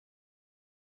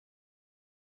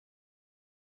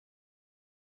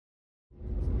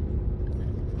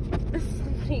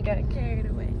He got carried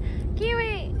away.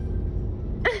 Kiwi!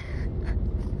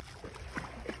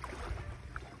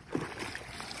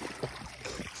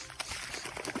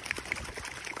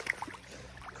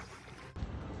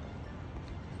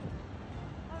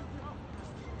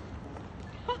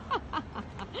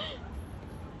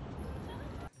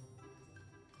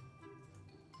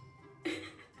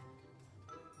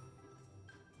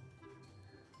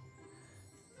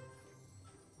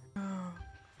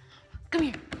 Come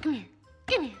here, come here,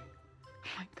 come here. Oh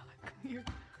my God, come here.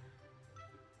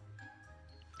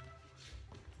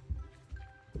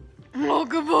 Oh,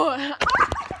 good boy.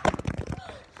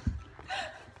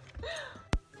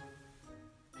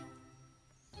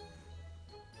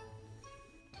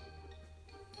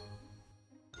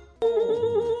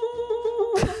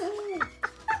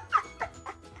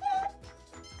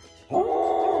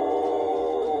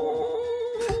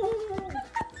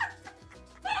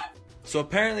 So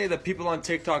apparently the people on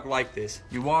TikTok like this.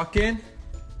 You walk in,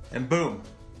 and boom,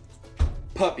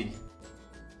 puppy.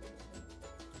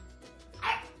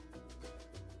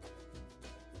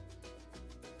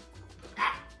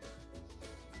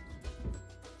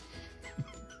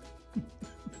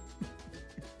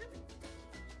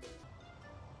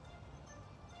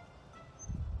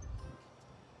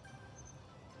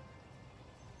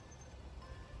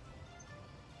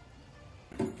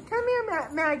 Come here,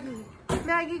 Maggie.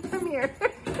 Maggie, come here.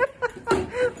 Maggie.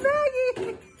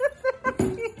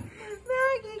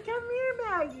 Maggie, come here,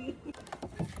 Maggie.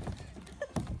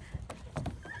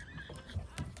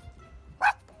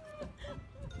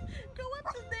 Go up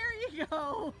to there you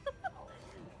go.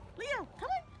 Leo, come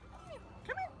on.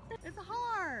 Come here. It's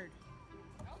hard.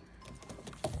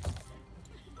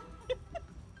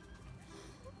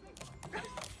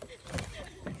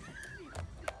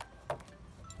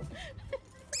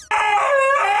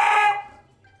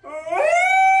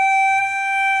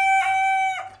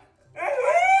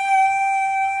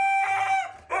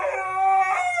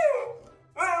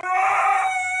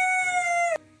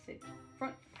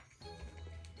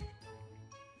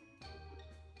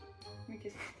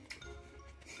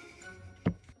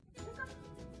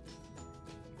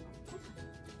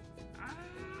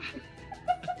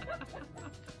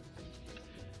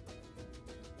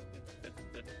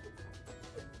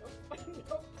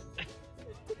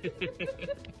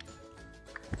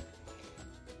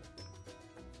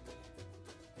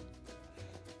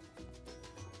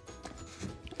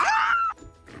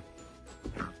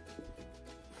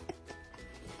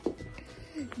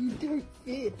 You don't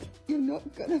fit. You're not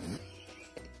gonna fit.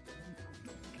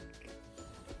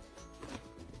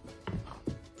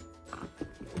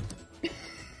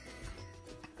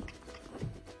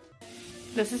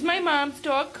 This is my mom's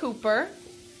dog, Cooper.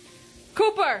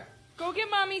 Cooper, go get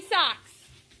mommy socks.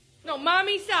 No,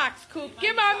 mommy socks, Coop.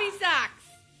 Get mommy socks.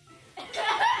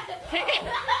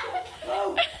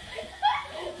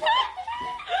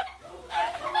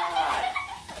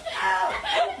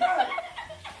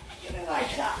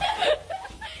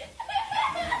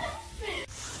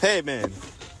 Hey man,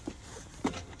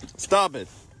 stop it.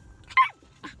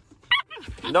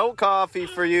 No coffee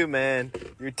for you, man.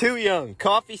 You're too young.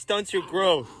 Coffee stunts your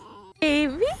growth.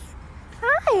 Baby,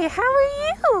 hi, how are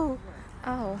you?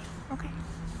 Oh, okay,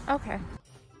 okay.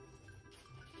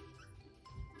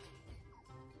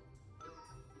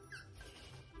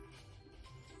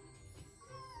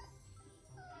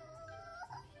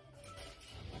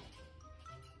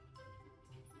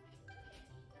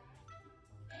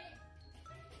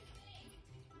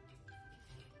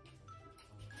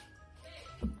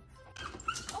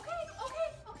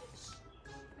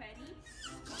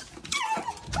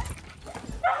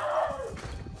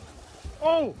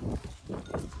 Oh!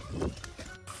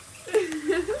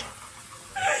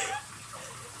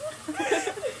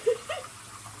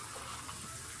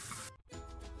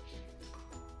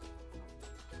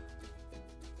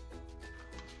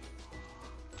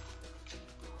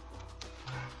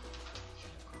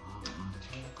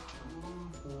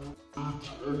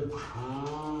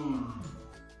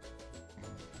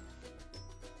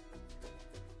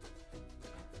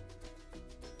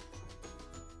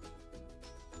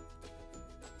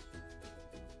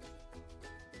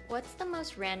 What's the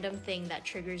most random thing that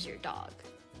triggers your dog?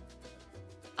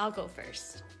 I'll go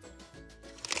first.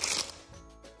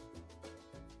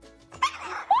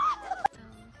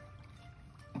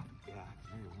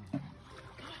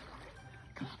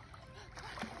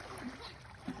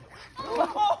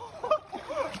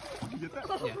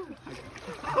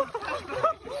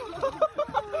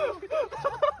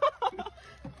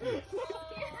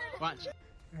 Watch.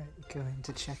 Alright, going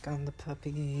to check on the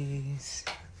puppies.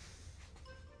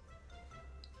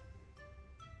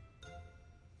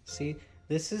 See,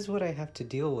 This is what I have to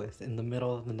deal with in the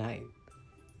middle of the night.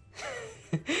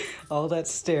 All that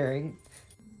staring.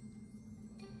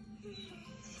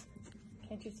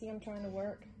 Can't you see I'm trying to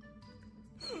work?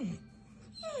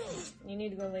 You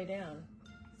need to go lay down.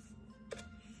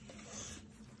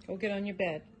 Go get on your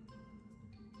bed.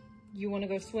 You want to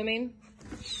go swimming?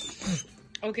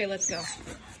 Okay, let's go.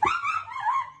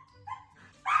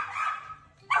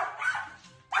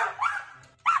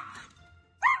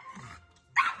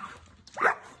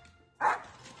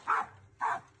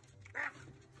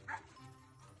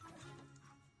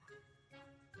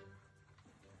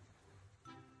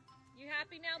 You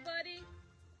happy now, buddy?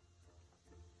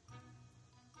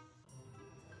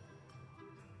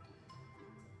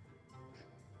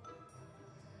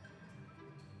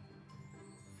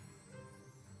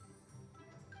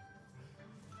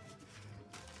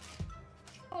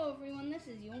 Hello everyone, this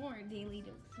is your Daily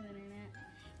Dose of Internet.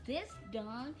 This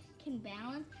dog can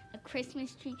balance a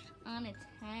Christmas tree on its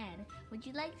head. Would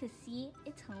you like to see it?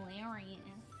 It's hilarious.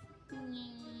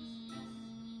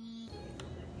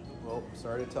 Well,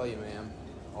 sorry to tell you, ma'am.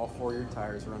 All 4 of your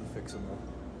tires are unfixable.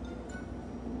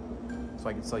 So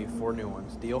I can sell you 4 new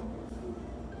ones. Deal?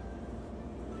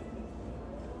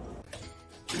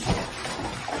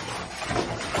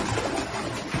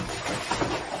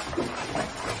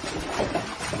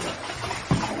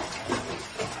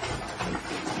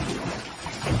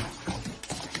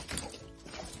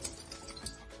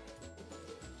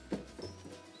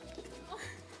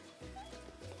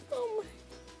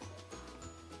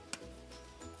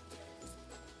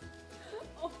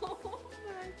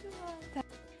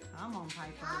 Come on,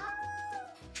 Piper.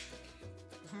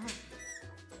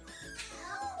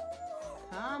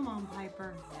 Come on,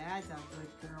 Piper. That's a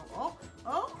good girl. Oh,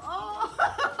 oh, oh!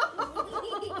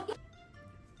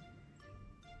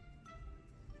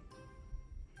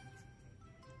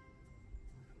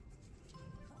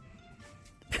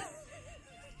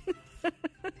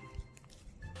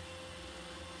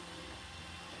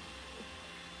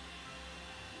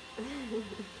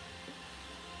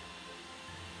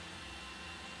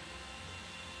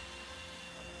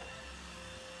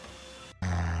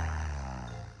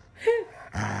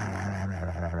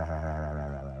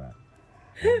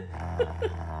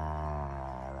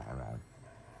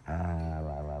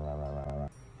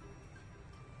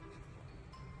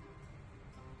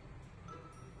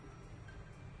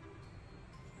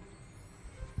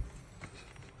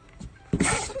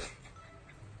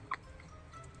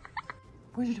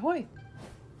 Where's your toy?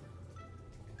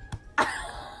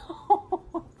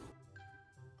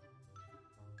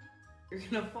 You're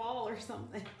gonna fall or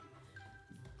something.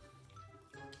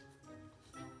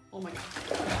 Oh my God.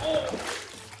 Oh!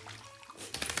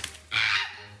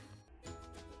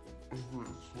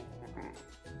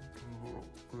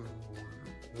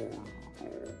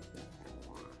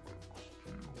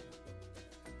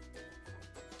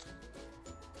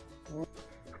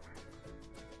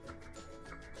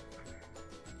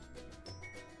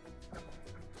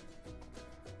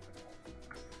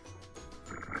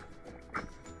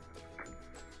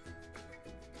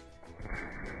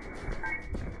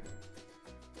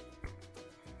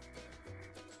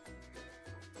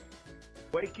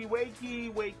 Wakey,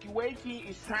 wakey, wakey, wakey,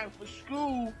 it's time for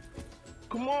school.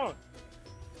 Come on.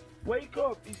 Wake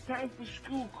up, it's time for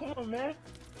school. Come on, man.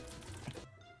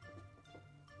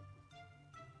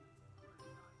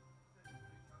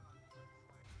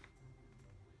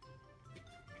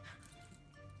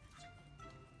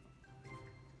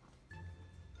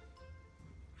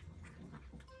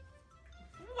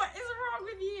 What is wrong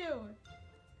with you?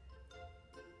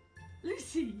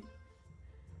 Lucy.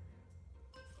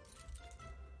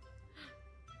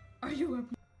 Are you up?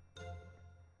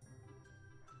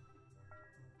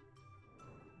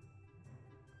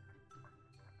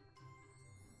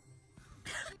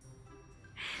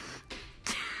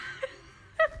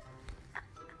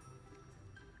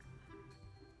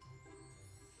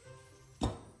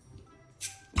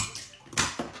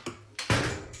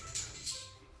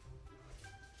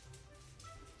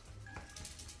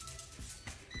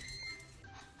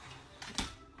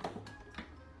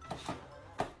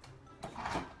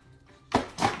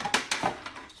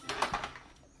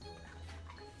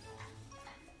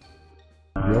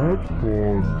 That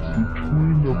bond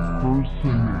between a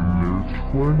person in their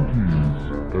 20s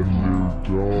and their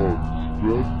dogs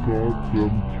that got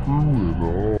them through it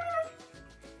all.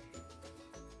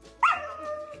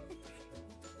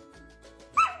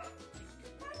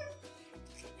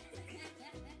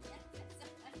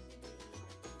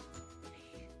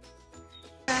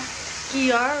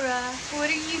 Kiara, what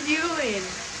are you doing?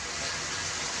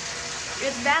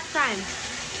 It's bath time.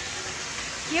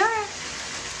 Kiara.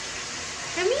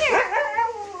 Come here.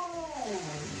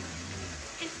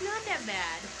 It's not that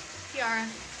bad. Kiara.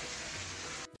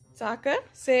 Sokka,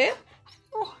 sit.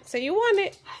 Say you want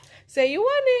it. Say you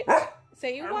want it.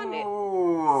 Say you want it.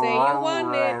 Say you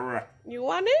want it. You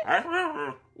want it?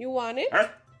 You want it?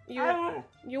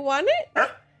 You want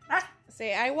it?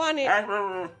 Say I want it.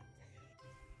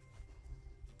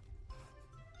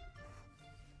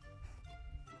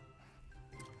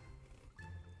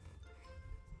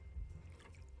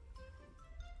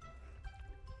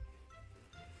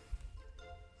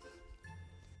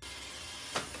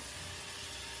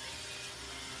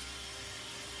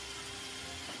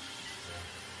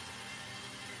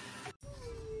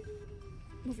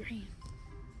 Move your hand.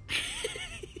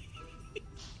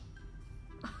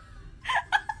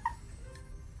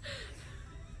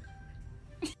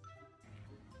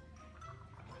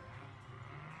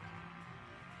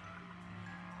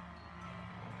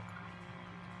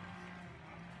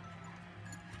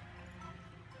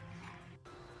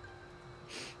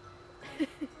 You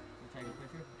take a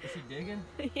picture? Is she digging?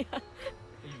 Yeah. Are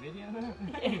you videoing her?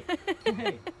 Hey.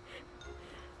 Hey.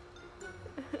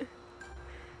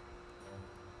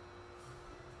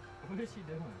 What is she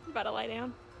doing? About to lie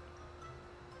down.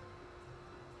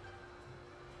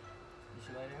 Did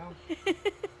she lay down?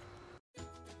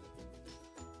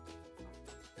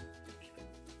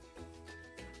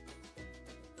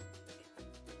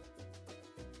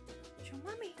 Show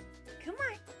mommy. Come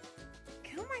on.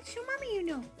 Come on, show mommy you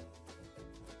know.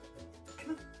 Come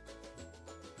on.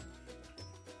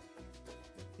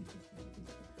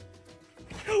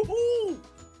 Ooh!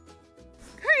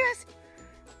 Hurry, us!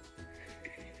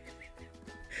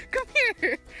 Come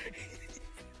here!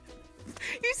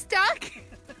 You stuck?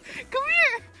 Come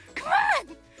here! Come on!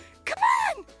 Come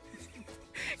on!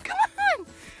 Come on!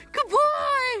 Good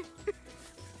boy!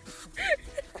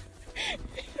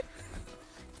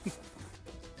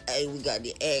 Hey, we got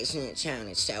the accent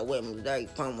challenge. Start with me today.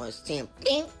 From us 10.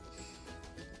 Bing.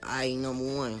 Alright,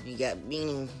 number 1, we got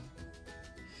Beanie.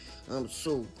 Number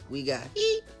 2, we got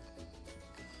Eat.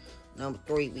 Number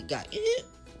 3, we got Eat.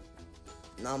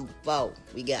 Number 4,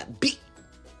 we got Beat.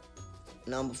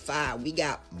 Number 5, we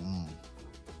got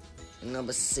And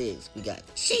number 6, we got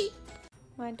Sheep.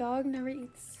 My dog never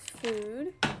eats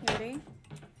food. Ready?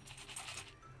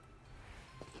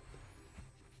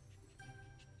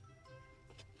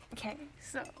 Okay,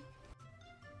 so.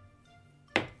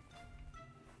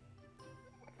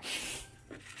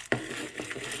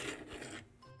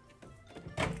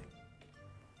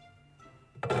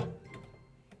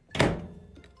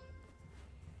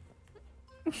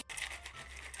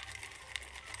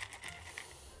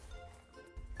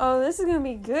 Oh, this is gonna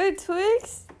be good,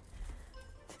 Twix.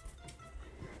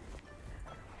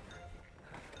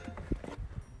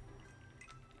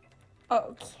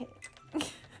 Okay.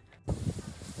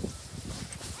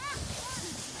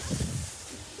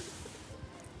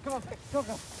 Come on, go,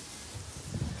 go.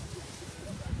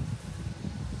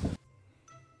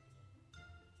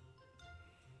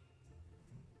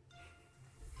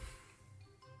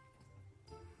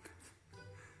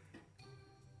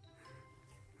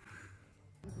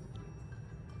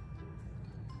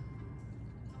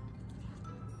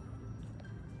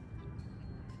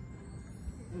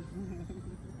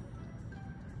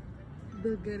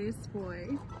 The goodest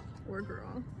boy or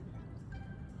girl.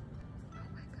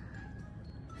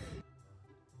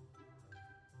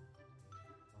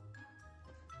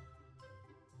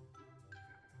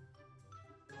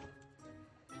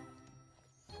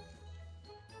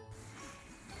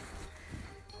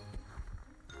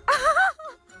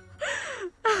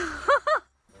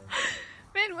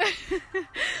 Man, what?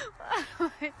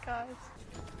 Oh my gosh.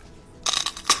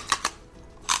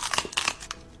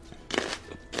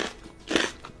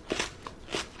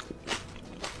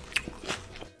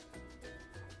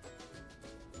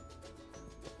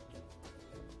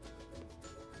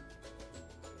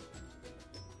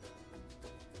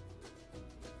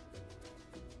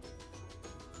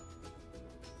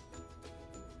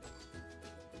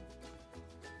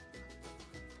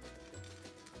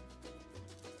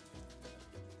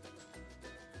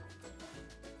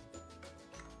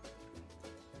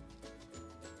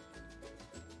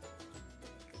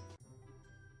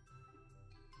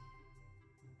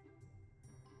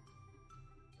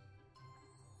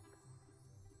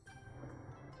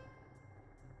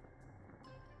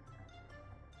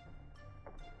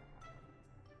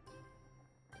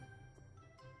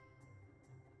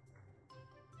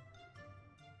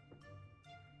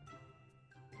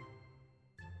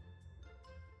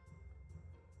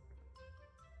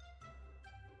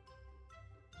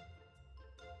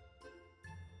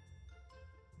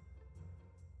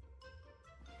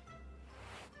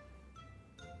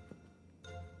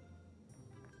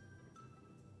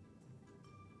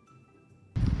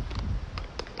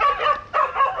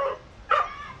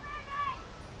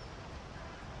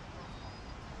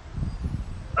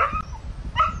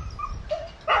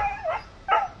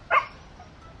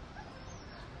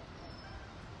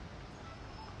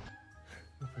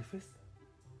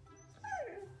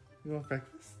 You want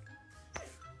breakfast?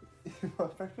 You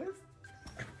want breakfast?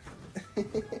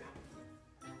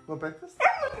 Want breakfast?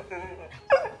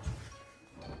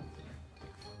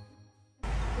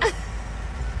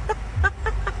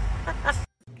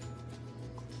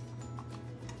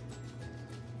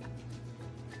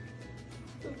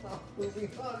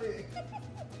 Honey.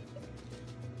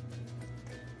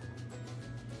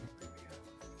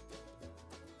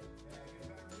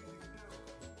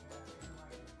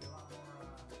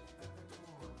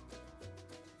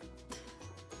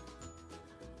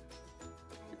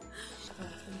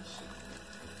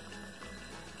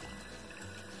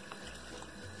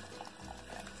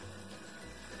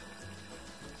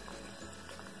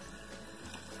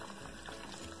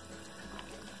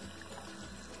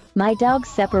 My dog's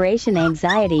separation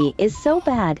anxiety is so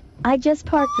bad. I just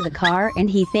parked the car and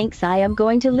he thinks I am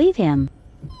going to leave him.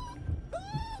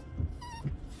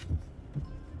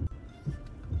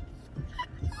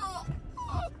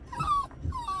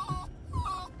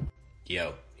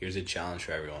 Yo, here's a challenge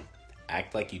for everyone.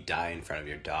 Act like you die in front of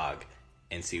your dog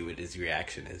and see what his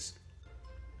reaction is.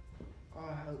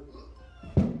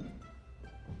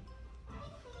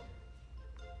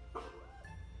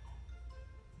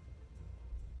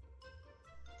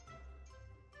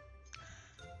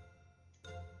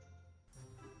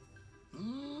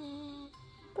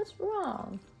 What's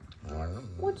wrong?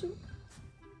 What's you?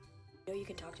 You know you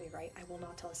can talk to me, right? I will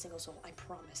not tell a single soul. I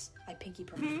promise. I pinky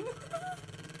promise.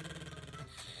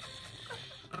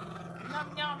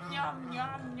 Yum yum yum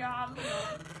yum yum.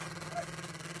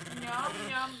 Yum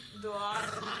yum dog.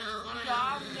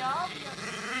 Yum yum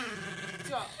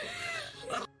yum.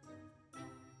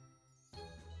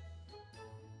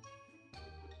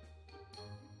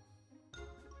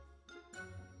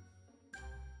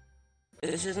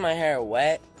 This is my hair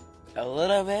wet a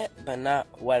little bit, but not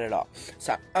wet at all.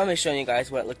 So I'm gonna show you guys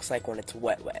what it looks like when it's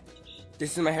wet wet.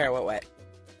 This is my hair wet wet.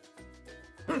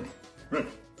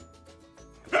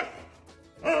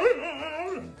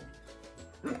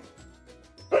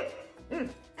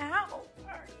 Ow.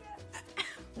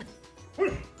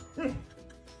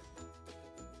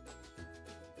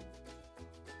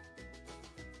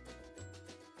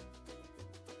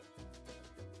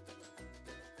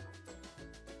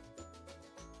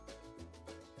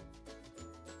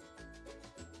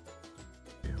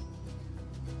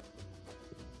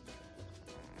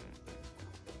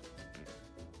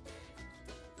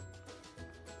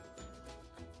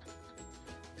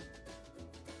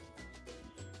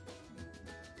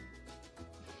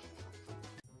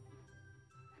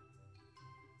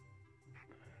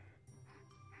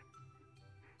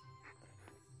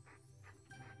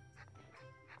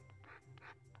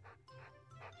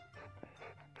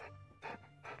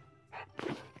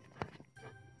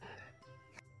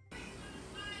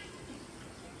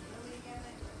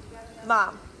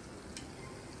 Mom,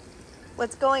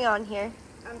 what's going on here?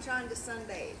 I'm trying to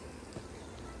sunbathe.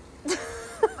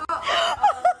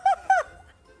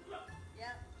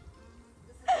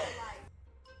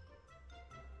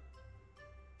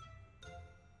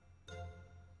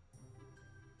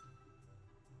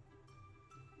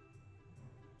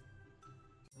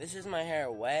 This is my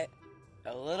hair wet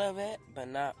a little bit, but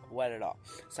not wet at all.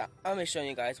 So I'm gonna show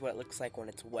you guys what it looks like when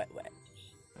it's wet wet.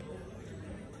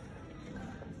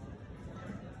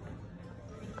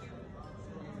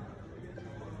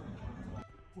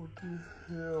 What the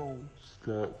hell?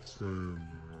 Stop saying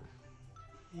that.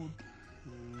 What the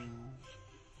hell?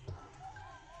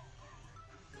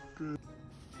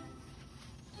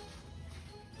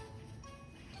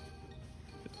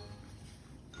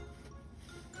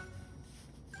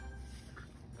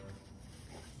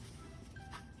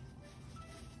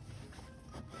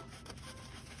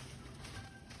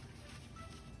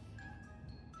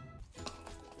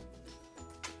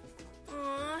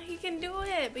 Aw, he can do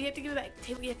it, but you have to give it back.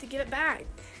 You have to give it back.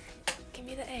 Give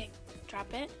me the egg.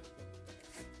 Drop it.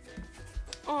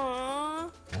 Aw.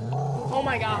 Oh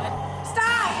my god.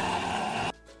 Stop!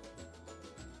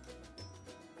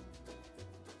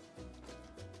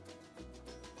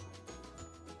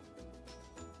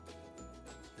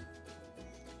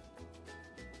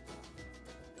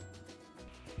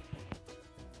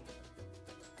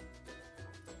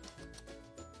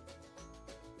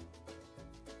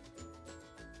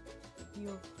 You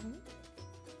okay?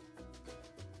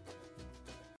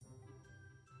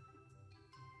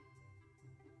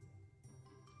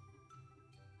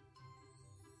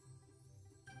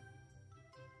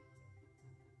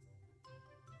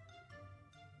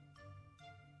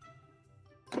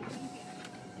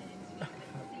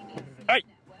 Hey!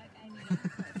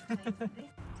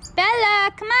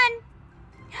 Bella, come on.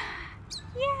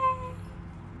 Yay.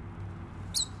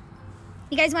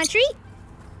 You guys want a treat?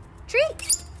 Treat?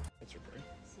 That's your break.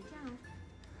 Sit down.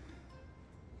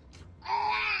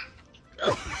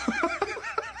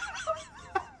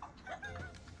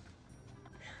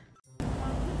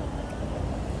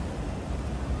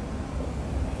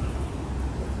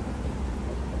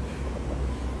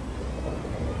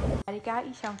 Daddy got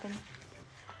you something.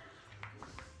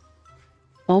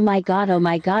 Oh my god, oh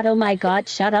my god, oh my god,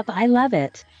 shut up, I love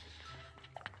it.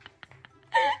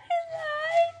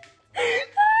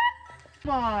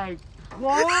 My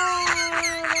God!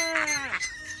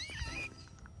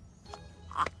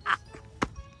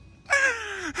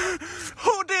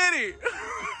 Who did it?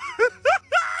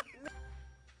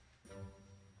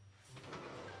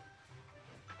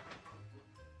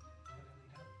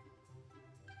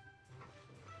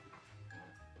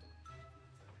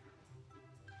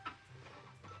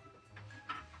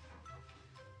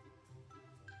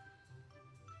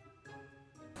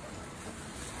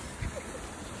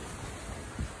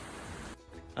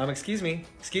 Excuse me,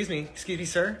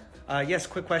 sir. Yes,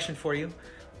 quick question for you.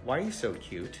 Why are you so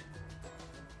cute?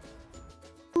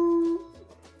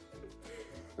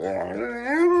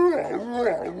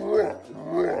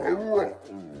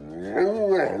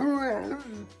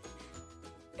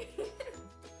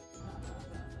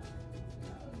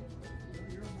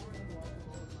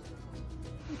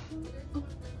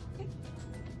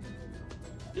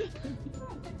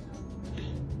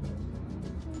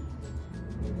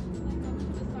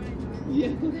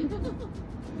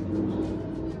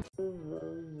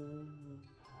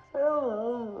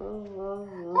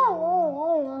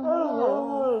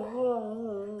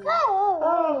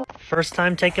 First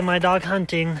time taking my dog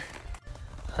hunting.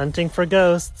 Hunting for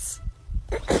ghosts.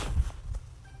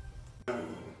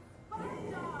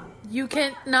 You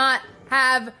cannot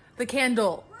have the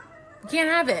candle. You can't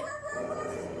have it.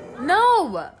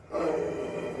 No!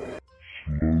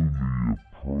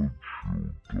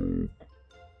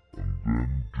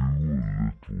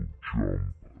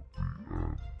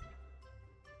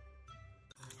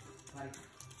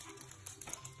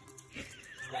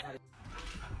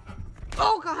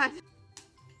 Oh God.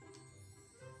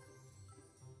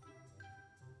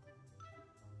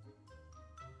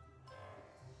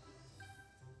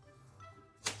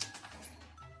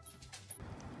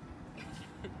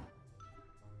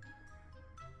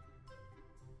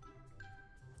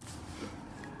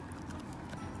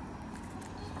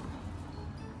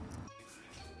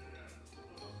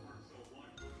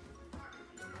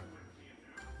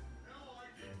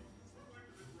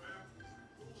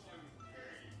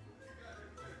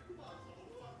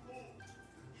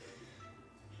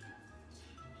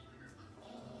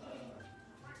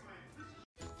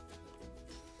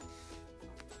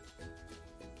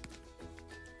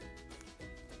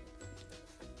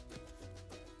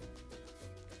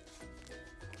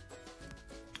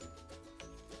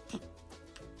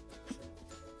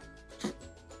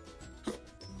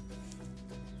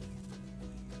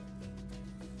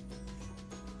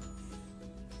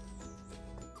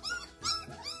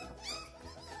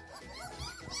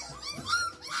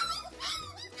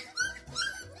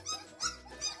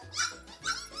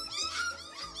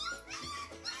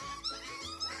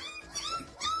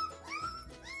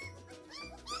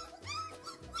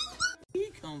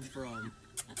 Come from?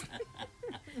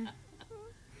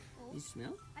 You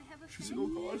smell? I have a She's like,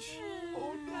 oh gosh.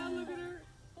 Oh God, look at her.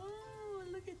 Oh,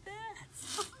 look at that.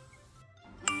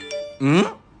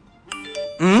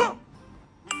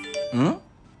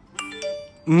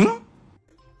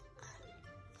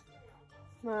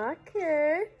 My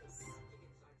kids.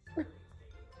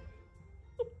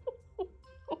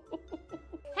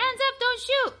 Hands up, don't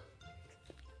shoot!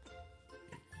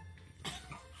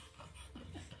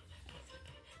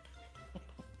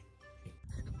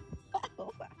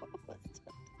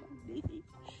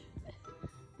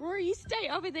 Rory, you stay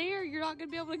over there. You're not gonna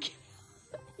be able to get.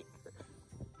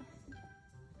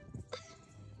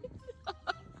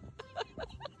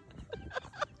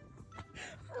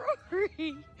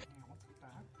 Rory.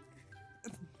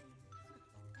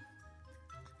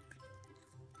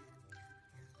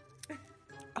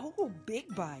 Oh,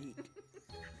 big bite.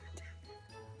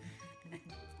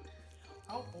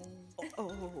 Oh.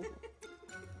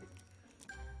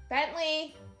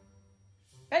 Bentley!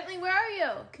 Bentley, where are you?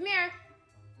 Come here.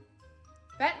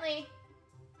 Bentley.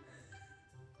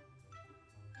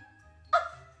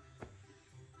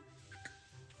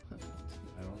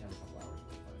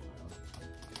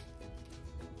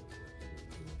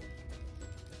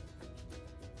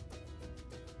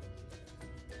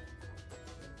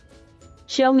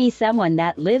 Show me someone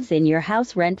that lives in your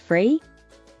house rent-free.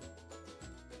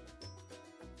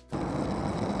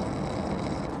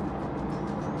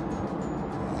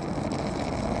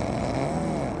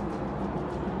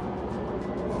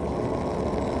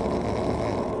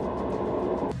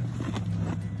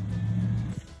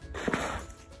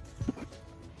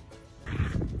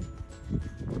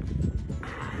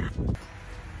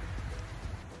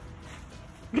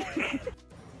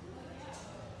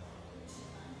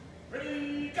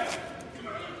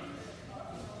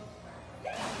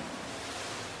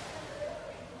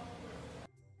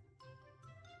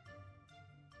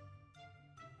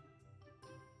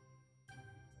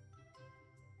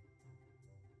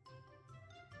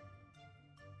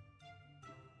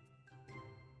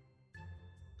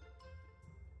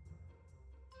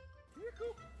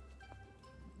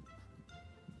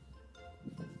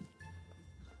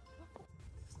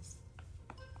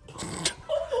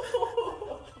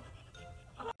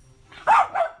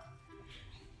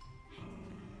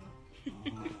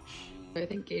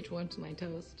 Gage wants my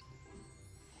toast.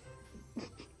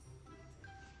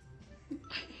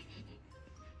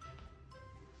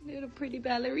 Little pretty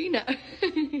ballerina.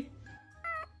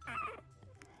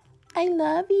 I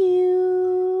love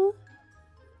you.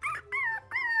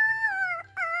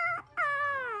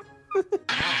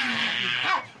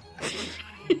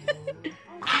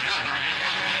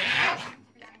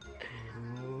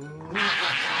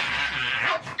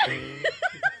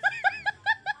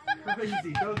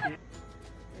 Crazy doggy.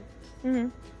 Mm-hmm.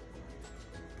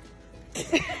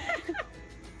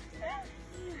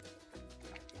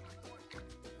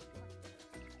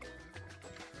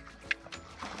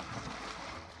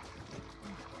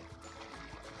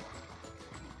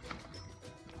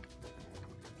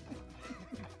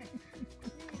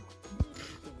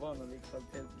 Vanligt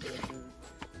helvete.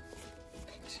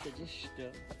 Just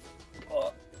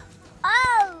Oh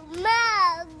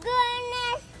my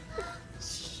goodness!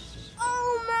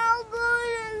 Oh my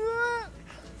goodness!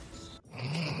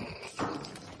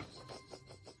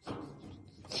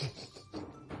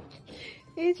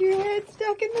 Is your head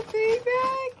stuck in the food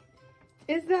bag?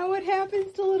 Is that what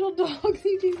happens to little dogs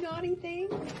who do naughty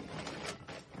things?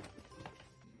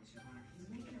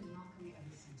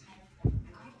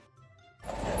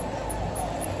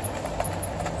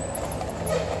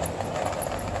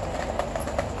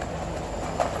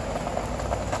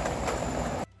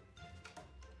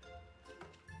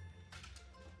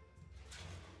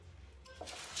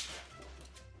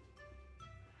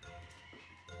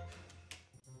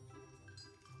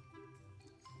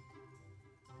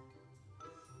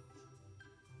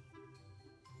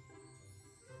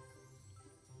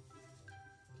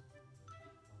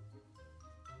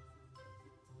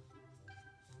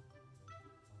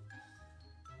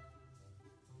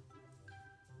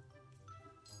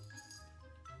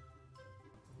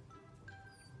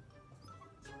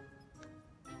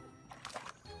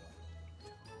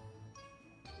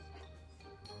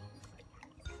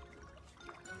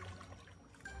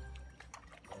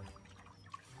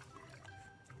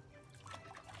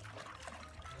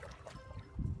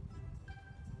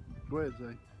 Go ahead,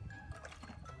 Zay.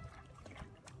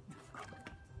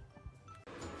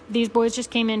 These boys just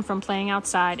came in from playing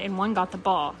outside and one got the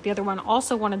ball. The other one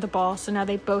also wanted the ball, so now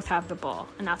they both have the ball.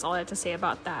 And that's all I have to say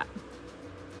about that.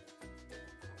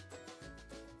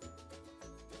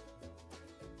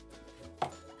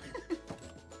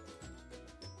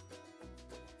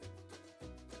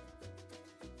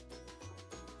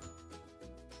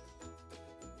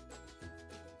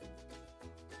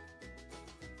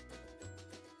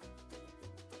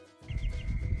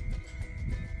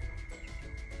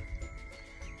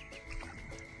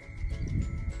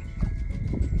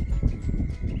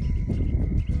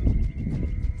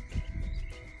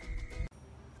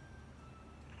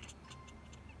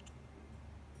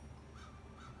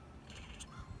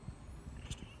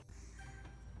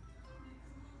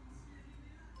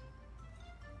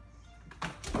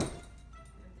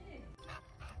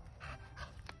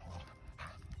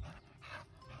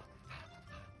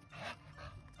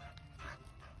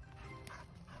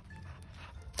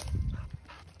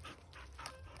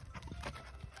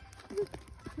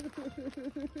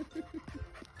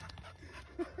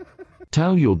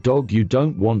 Tell your dog you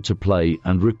don't want to play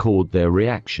and record their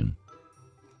reaction.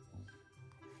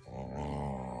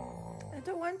 I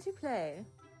don't want to play.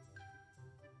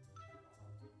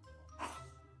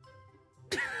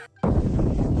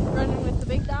 Running with the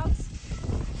big dogs?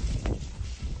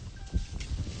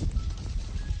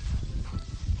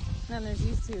 None of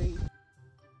these two eat.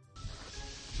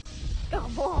 Go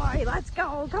boy, let's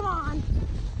go, come on.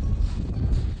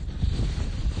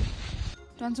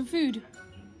 Do you want some food?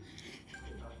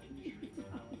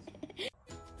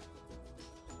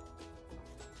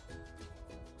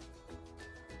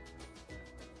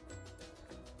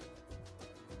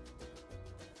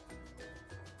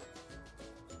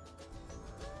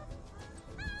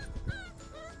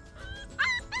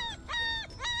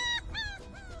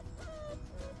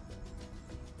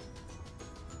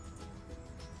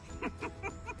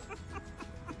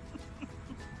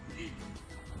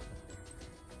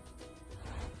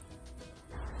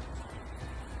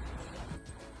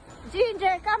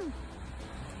 Ginger, come.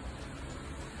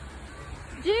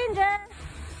 Ginger.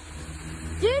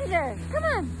 Ginger, come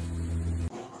on.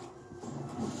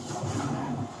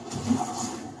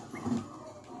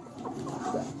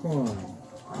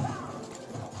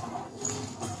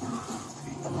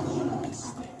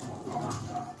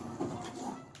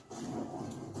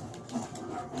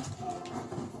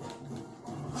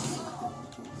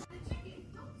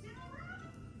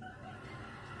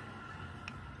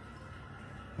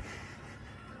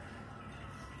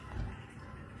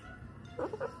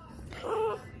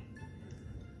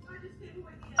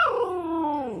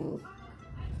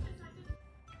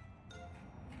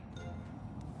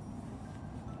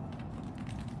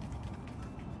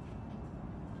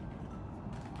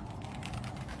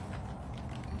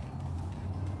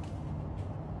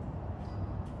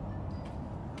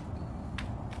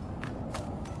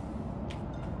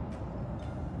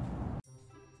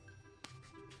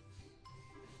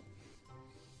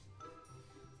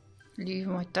 Leave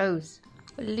my toes.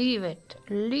 Leave it.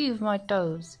 Leave my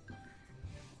toes.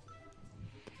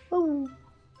 Oh.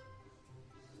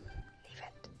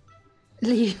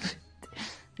 Leave it.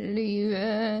 Leave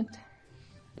it.